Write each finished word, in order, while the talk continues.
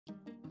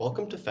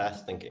Welcome to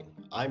Fast Thinking.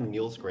 I'm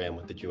Niels Graham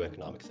with the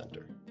GeoEconomics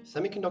Center.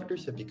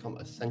 Semiconductors have become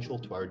essential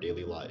to our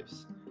daily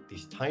lives.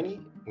 These tiny,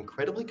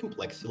 incredibly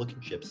complex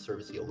silicon chips serve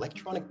as the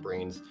electronic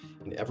brains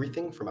in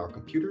everything from our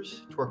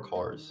computers to our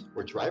cars,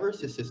 where driver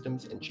assist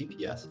systems and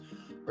GPS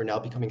are now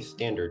becoming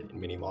standard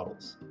in many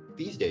models.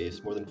 These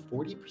days, more than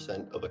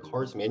 40% of a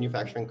car's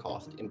manufacturing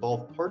cost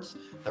involve parts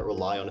that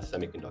rely on a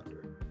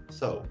semiconductor.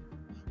 So,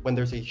 when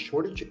there's a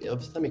shortage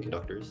of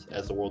semiconductors,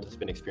 as the world has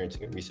been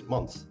experiencing in recent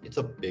months, it's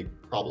a big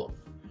problem.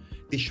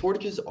 These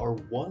shortages are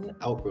one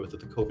outgrowth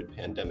of the COVID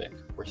pandemic,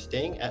 where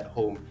staying at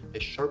home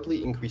has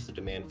sharply increased the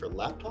demand for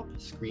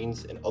laptops,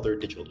 screens, and other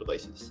digital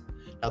devices.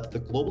 Now that the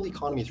global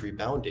economy is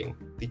rebounding,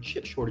 the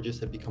chip shortages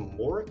have become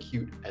more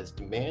acute as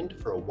demand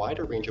for a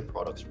wider range of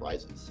products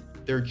rises.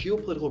 There are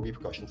geopolitical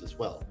repercussions as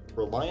well.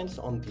 Reliance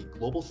on the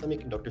global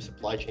semiconductor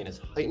supply chain has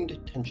heightened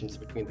tensions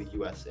between the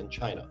US and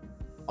China.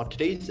 On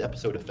today's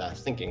episode of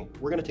Fast Thinking,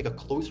 we're going to take a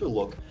closer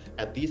look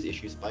at these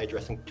issues by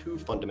addressing two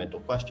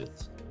fundamental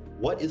questions.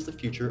 What is the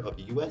future of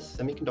US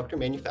semiconductor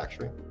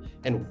manufacturing,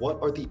 and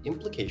what are the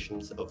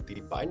implications of the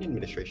Biden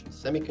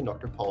administration's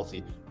semiconductor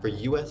policy for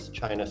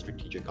US-China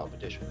strategic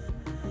competition?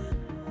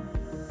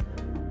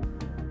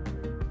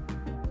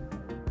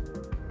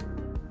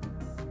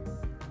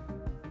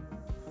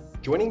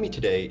 Joining me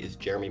today is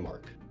Jeremy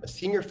Mark, a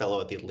senior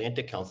fellow at the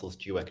Atlantic Council's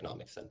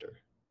GeoEconomics Center.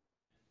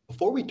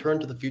 Before we turn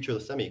to the future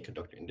of the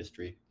semiconductor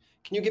industry,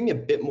 can you give me a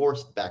bit more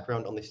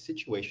background on the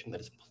situation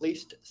that has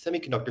placed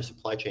semiconductor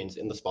supply chains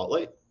in the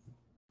spotlight?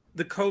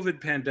 The COVID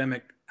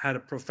pandemic had a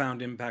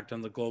profound impact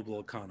on the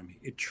global economy.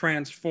 It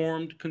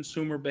transformed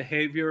consumer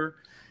behavior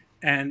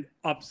and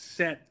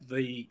upset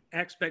the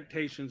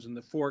expectations and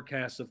the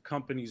forecasts of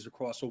companies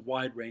across a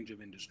wide range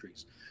of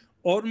industries.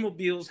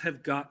 Automobiles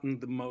have gotten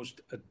the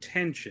most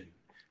attention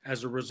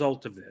as a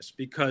result of this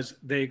because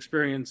they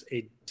experienced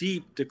a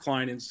deep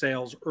decline in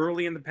sales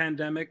early in the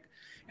pandemic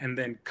and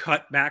then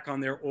cut back on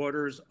their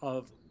orders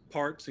of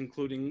parts,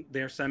 including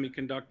their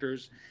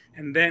semiconductors,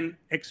 and then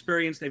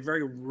experienced a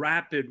very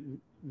rapid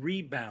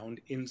rebound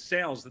in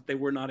sales that they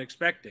were not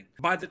expecting.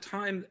 By the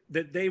time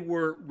that they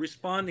were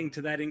responding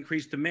to that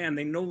increased demand,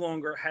 they no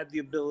longer had the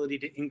ability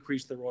to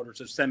increase their orders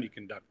of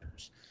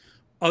semiconductors.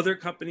 Other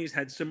companies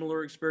had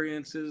similar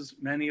experiences.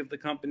 Many of the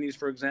companies,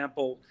 for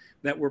example,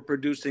 that were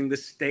producing the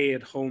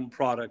stay-at-home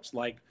products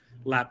like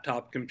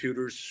laptop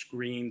computers,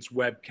 screens,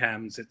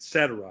 webcams,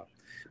 etc.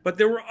 But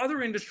there were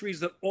other industries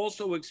that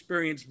also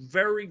experienced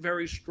very,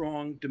 very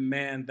strong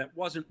demand that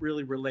wasn't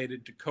really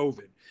related to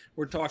COVID.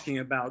 We're talking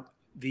about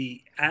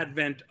the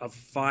advent of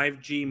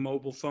 5G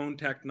mobile phone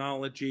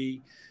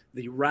technology,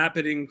 the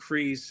rapid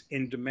increase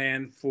in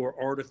demand for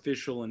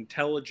artificial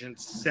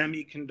intelligence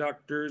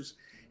semiconductors,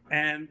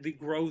 and the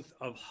growth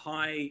of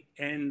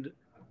high-end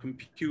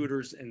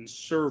computers and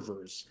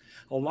servers.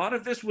 A lot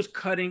of this was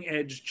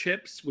cutting-edge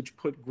chips, which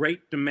put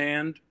great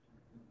demand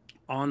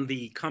on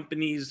the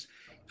companies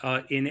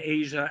in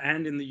Asia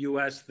and in the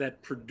US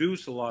that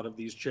produce a lot of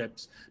these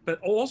chips. But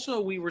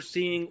also we were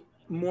seeing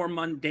more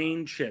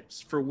mundane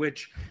chips for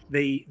which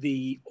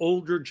the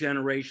older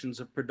generations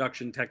of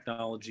production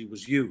technology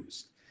was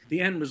used.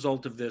 The end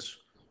result of this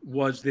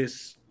was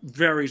this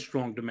very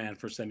strong demand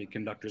for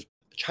semiconductors.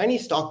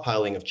 Chinese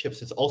stockpiling of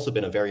chips has also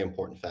been a very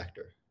important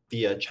factor.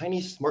 The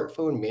Chinese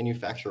smartphone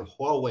manufacturer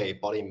Huawei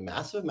bought a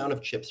massive amount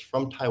of chips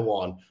from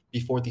Taiwan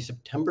before the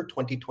September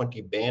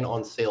 2020 ban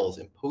on sales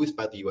imposed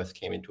by the US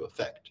came into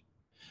effect.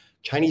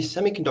 Chinese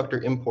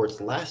semiconductor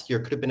imports last year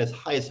could have been as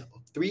high as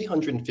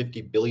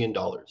 $350 billion,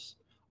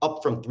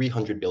 up from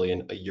 $300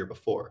 billion a year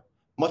before.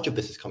 Much of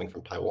this is coming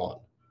from Taiwan.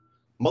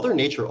 Mother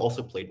Nature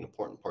also played an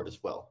important part as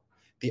well.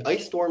 The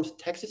ice storms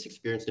Texas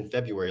experienced in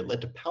February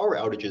led to power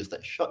outages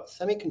that shut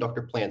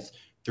semiconductor plants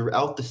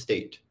throughout the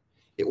state.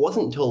 It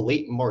wasn't until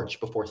late March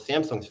before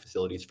Samsung's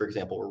facilities, for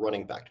example, were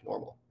running back to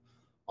normal.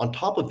 On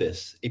top of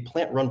this, a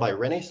plant run by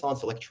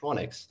Renaissance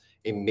Electronics,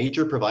 a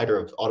major provider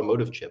of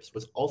automotive chips,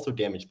 was also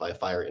damaged by a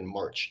fire in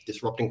March,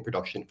 disrupting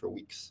production for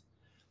weeks.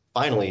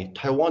 Finally,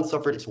 Taiwan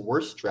suffered its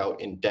worst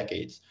drought in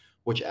decades,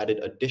 which added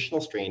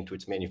additional strain to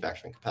its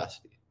manufacturing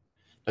capacity.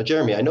 Now,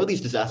 Jeremy, I know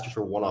these disasters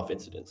were one-off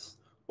incidents.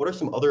 What are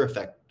some other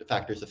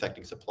factors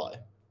affecting supply?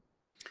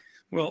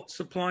 Well,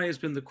 supply has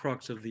been the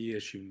crux of the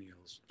issue,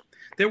 Niels.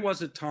 There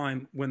was a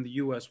time when the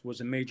U.S.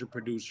 was a major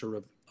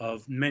producer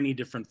of many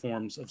different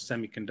forms of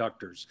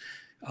semiconductors.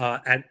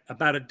 At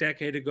about a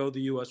decade ago,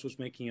 the U.S. was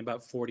making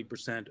about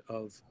 40%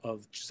 of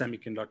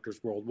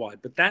semiconductors worldwide.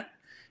 But that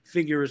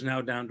figure is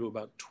now down to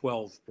about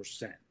 12%.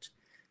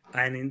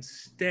 And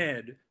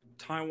instead,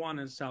 Taiwan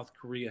and South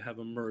Korea have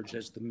emerged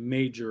as the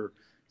major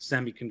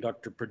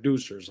semiconductor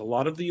producers. A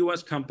lot of the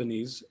U.S.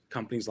 companies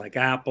like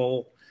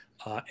Apple,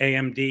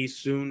 AMD,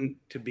 soon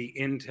to be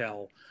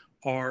Intel,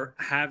 are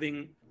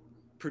having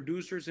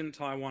producers in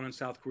Taiwan and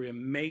South Korea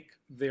make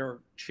their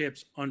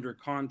chips under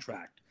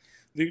contract.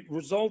 The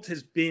result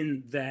has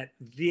been that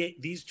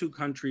these two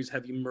countries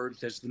have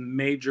emerged as the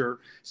major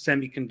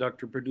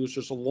semiconductor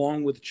producers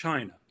along with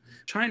China.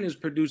 China is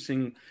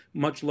producing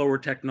much lower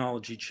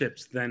technology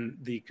chips than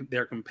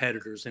their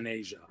competitors in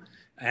Asia.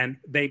 And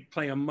they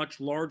play a much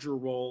larger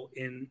role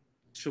in,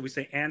 should we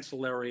say,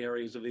 ancillary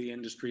areas of the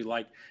industry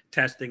like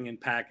testing and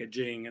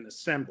packaging and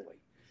assembly.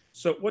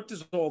 So what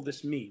does all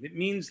this mean? It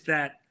means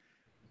that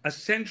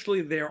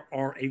essentially there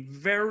are a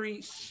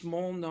very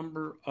small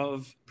number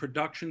of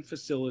production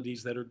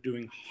facilities that are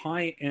doing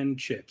high-end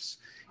chips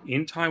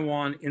in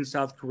Taiwan, in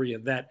South Korea,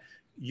 that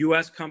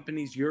US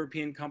companies,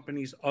 European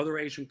companies, other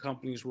Asian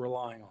companies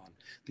rely on.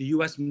 The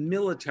US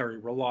military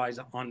relies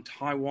on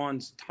Taiwan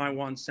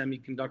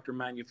Semiconductor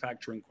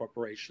Manufacturing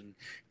Corporation,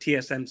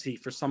 TSMC,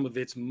 for some of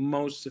its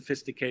most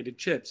sophisticated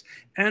chips.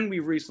 And we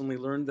recently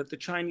learned that the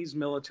Chinese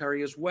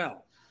military as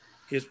well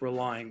is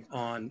relying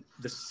on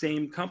the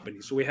same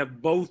company. So we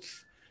have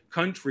both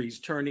countries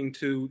turning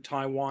to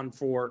Taiwan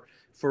for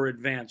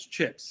advanced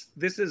chips.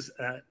 This is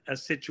a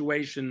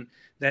situation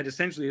that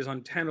essentially is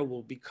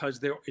untenable because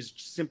there is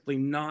simply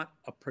not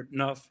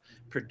enough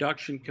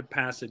production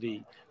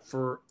capacity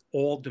for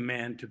all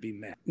demand to be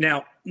met.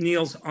 Now,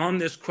 Niels, on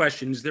this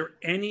question, is there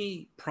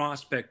any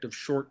prospect of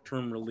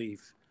short-term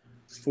relief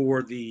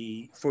for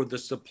the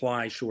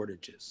supply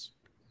shortages?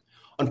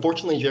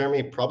 Unfortunately,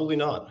 Jeremy, probably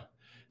not.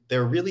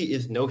 There really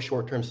is no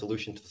short-term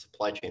solution to the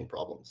supply chain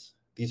problems.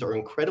 These are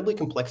incredibly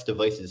complex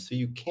devices, so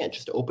you can't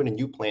just open a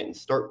new plant and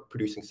start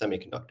producing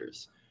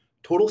semiconductors.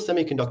 Total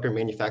semiconductor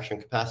manufacturing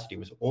capacity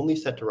was only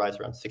set to rise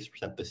around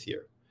 6% this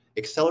year.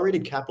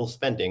 Accelerated capital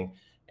spending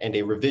and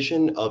a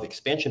revision of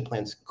expansion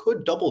plans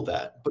could double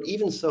that, but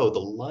even so, the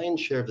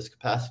lion's share of this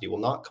capacity will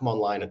not come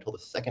online until the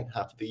second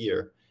half of the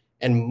year,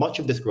 and much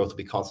of this growth will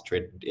be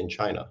concentrated in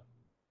China.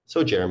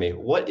 So, Jeremy,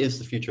 what is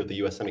the future of the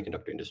US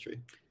semiconductor industry?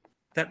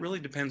 That really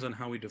depends on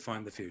how we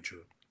define the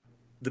future.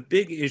 The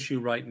big issue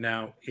right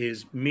now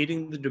is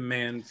meeting the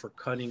demand for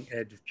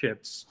cutting-edge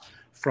chips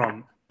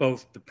from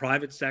both the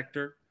private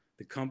sector,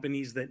 the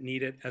companies that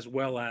need it, as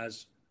well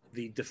as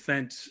the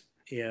defense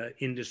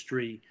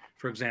industry,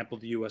 for example,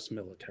 the US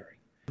military.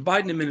 The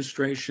Biden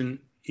administration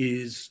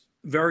is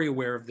very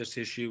aware of this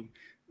issue.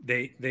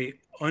 They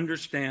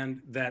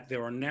understand that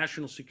there are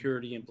national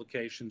security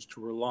implications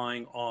to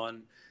relying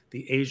on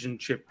the Asian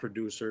chip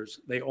producers.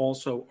 They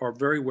also are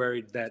very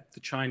worried that the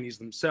Chinese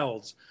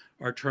themselves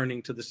are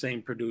turning to the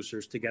same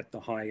producers to get the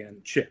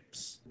high-end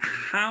chips.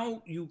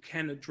 How you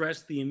can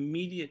address the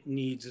immediate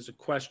needs is a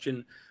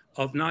question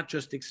of not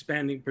just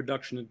expanding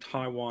production in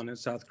Taiwan and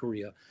South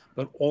Korea,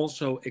 but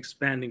also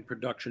expanding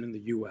production in the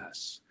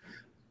US.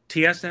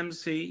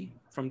 TSMC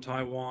from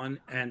Taiwan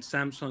and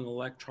Samsung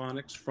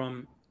Electronics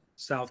from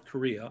South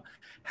Korea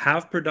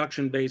have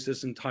production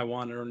bases in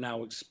Taiwan and are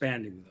now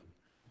expanding them.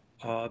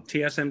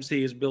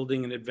 TSMC is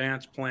building an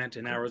advanced plant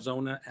in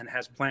Arizona and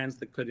has plans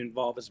that could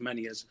involve as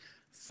many as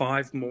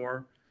 5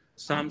 more.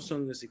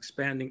 Samsung is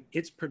expanding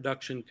its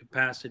production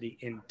capacity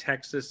in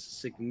Texas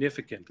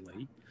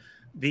significantly.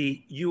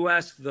 The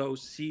US, though,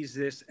 sees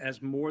this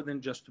as more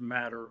than just a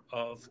matter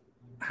of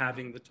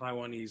having the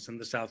Taiwanese and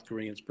the South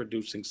Koreans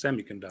producing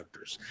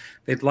semiconductors.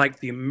 They'd like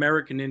the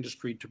American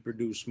industry to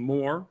produce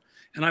more.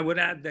 And I would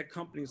add that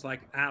companies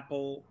like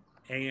Apple,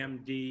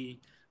 AMD,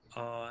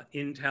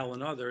 Intel,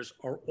 and others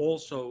are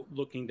also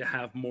looking to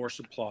have more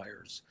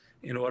suppliers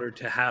in order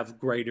to have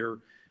greater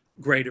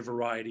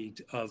variety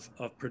of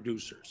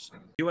producers.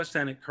 The U.S.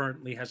 Senate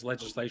currently has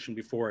legislation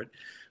before it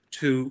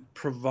to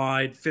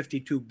provide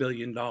 $52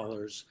 billion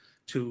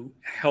to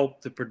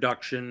help the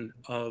production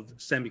of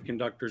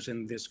semiconductors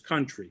in this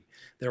country.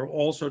 They're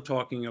also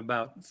talking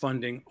about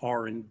funding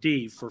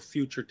R&D for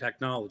future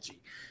technology.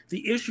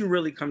 The issue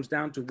really comes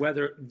down to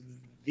whether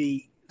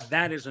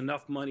that is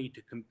enough money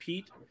to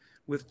compete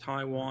with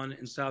Taiwan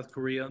and South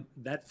Korea.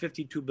 That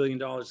 $52 billion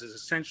is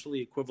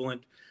essentially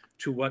equivalent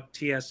to what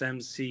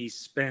TSMC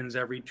spends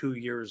every 2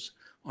 years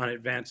on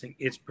advancing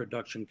its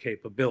production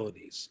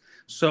capabilities.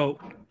 So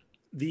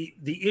the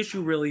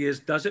issue really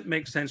is, does it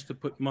make sense to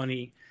put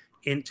money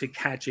into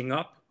catching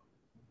up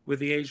with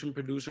the Asian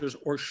producers,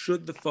 or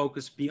should the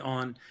focus be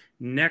on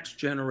next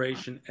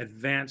generation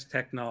advanced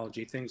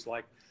technology, things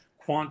like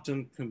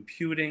quantum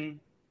computing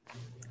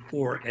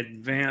or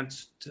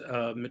advanced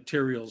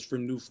materials for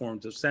new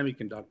forms of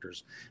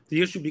semiconductors?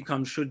 The issue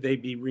becomes, should they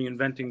be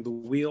reinventing the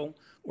wheel,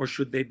 or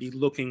should they be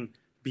looking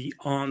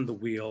beyond the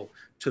wheel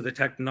to the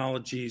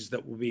technologies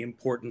that will be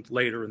important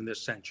later in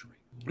this century?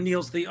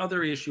 Niels, the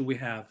other issue we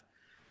have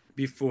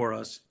before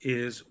us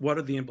is, what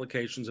are the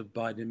implications of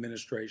Biden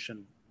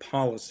administration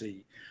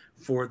policy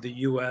for the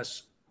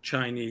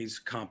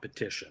U.S.-Chinese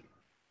competition?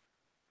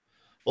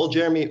 Well,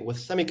 Jeremy, with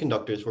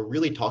semiconductors, we're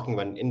really talking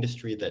about an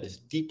industry that is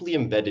deeply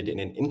embedded in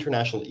an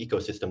international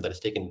ecosystem that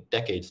has taken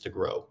decades to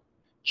grow.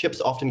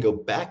 Chips often go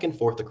back and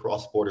forth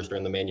across borders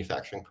during the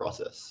manufacturing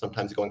process,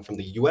 sometimes going from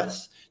the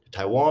US to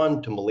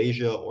Taiwan to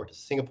Malaysia or to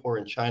Singapore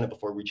and China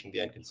before reaching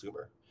the end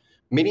consumer.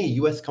 Many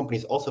US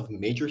companies also have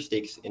major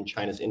stakes in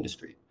China's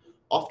industry,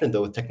 often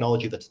though with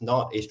technology that's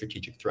not a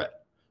strategic threat.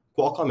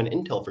 Qualcomm and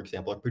Intel, for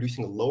example, are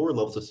producing lower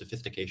levels of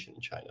sophistication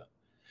in China.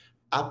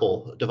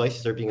 Apple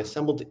devices are being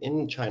assembled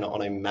in China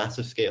on a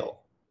massive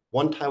scale.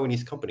 One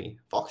Taiwanese company,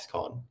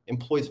 Foxconn,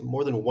 employs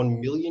more than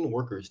 1 million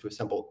workers to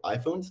assemble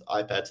iPhones,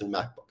 iPads, and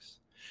MacBooks.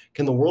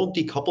 Can the world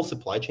decouple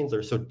supply chains that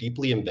are so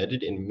deeply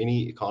embedded in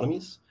mini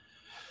economies?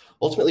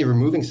 Ultimately,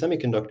 removing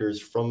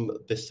semiconductors from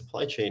this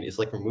supply chain is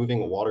like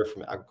removing water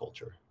from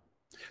agriculture.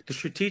 The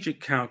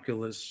strategic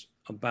calculus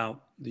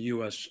about the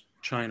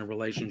US-China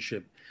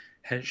relationship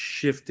has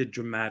shifted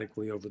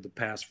dramatically over the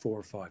past 4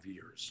 or 5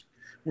 years.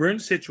 We're in a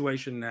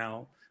situation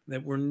now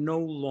that we're no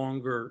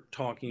longer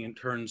talking in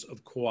terms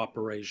of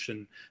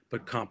cooperation,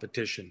 but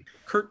competition.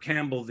 Kurt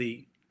Campbell,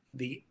 the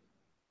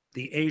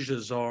Asia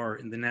czar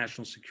in the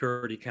National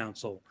Security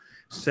Council,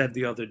 said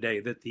the other day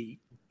that the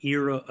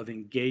era of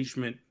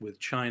engagement with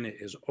China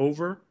is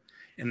over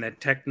and that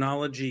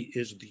technology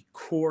is the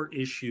core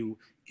issue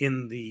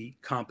in the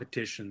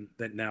competition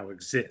that now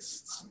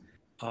exists.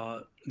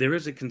 There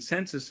is a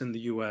consensus in the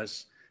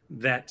US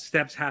that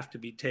steps have to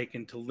be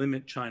taken to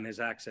limit China's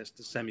access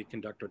to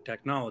semiconductor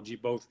technology,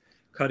 both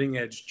cutting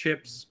edge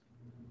chips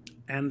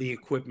and the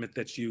equipment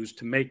that's used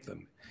to make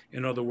them.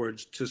 In other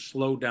words, to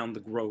slow down the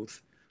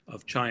growth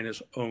of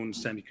China's own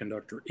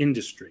semiconductor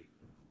industry.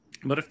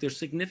 But if there's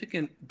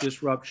significant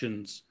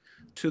disruptions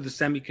to the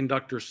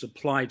semiconductor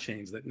supply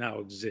chains that now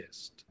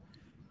exist,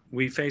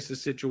 we face a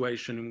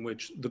situation in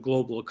which the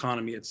global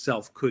economy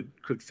itself could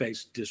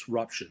face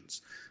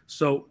disruptions.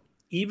 So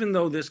even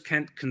though this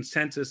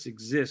consensus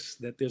exists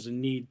that there's a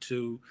need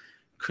to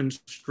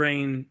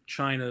constrain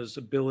China's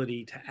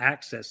ability to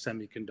access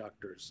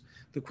semiconductors,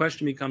 the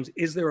question becomes,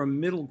 is there a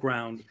middle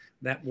ground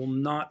that will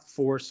not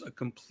force a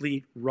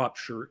complete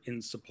rupture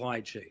in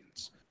supply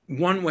chains?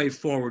 One way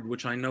forward,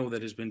 which I know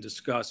that has been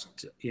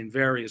discussed in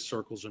various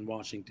circles in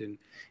Washington,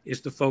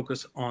 is to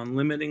focus on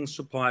limiting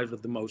supplies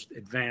of the most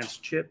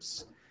advanced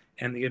chips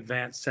and the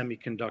advanced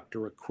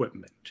semiconductor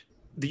equipment.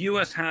 The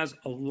US has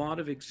a lot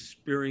of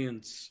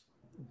experience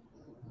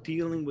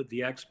dealing with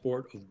the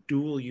export of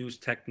dual-use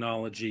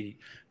technology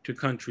to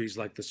countries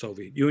like the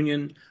Soviet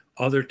Union,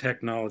 other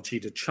technology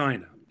to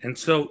China. And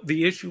so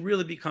the issue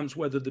really becomes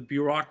whether the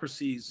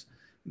bureaucracies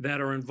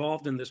that are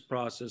involved in this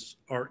process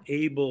are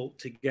able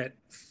to get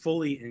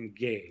fully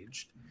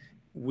engaged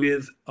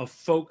with a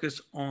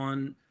focus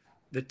on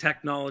the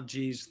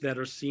technologies that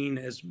are seen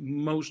as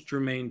most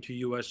germane to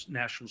US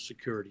national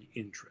security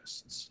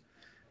interests.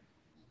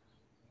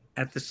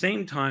 At the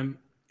same time,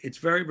 it's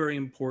very, very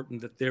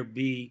important that there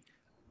be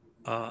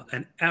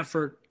an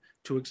effort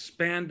to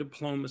expand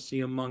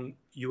diplomacy among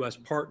US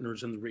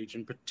partners in the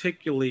region,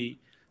 particularly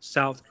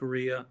South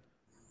Korea,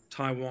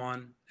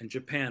 Taiwan, and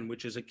Japan,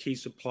 which is a key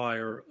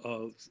supplier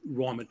of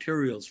raw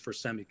materials for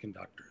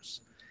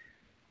semiconductors.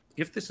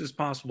 If this is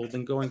possible,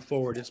 then going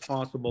forward, it's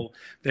possible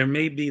there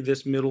may be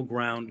this middle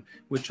ground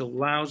which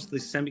allows the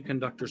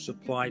semiconductor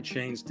supply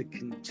chains to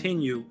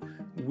continue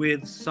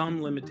with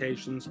some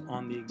limitations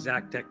on the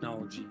exact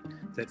technology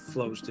that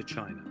flows to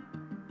China.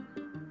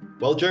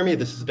 Well, Jeremy,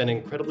 this has been an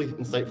incredibly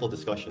insightful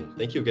discussion.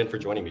 Thank you again for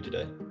joining me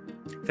today.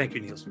 Thank you,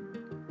 Niels.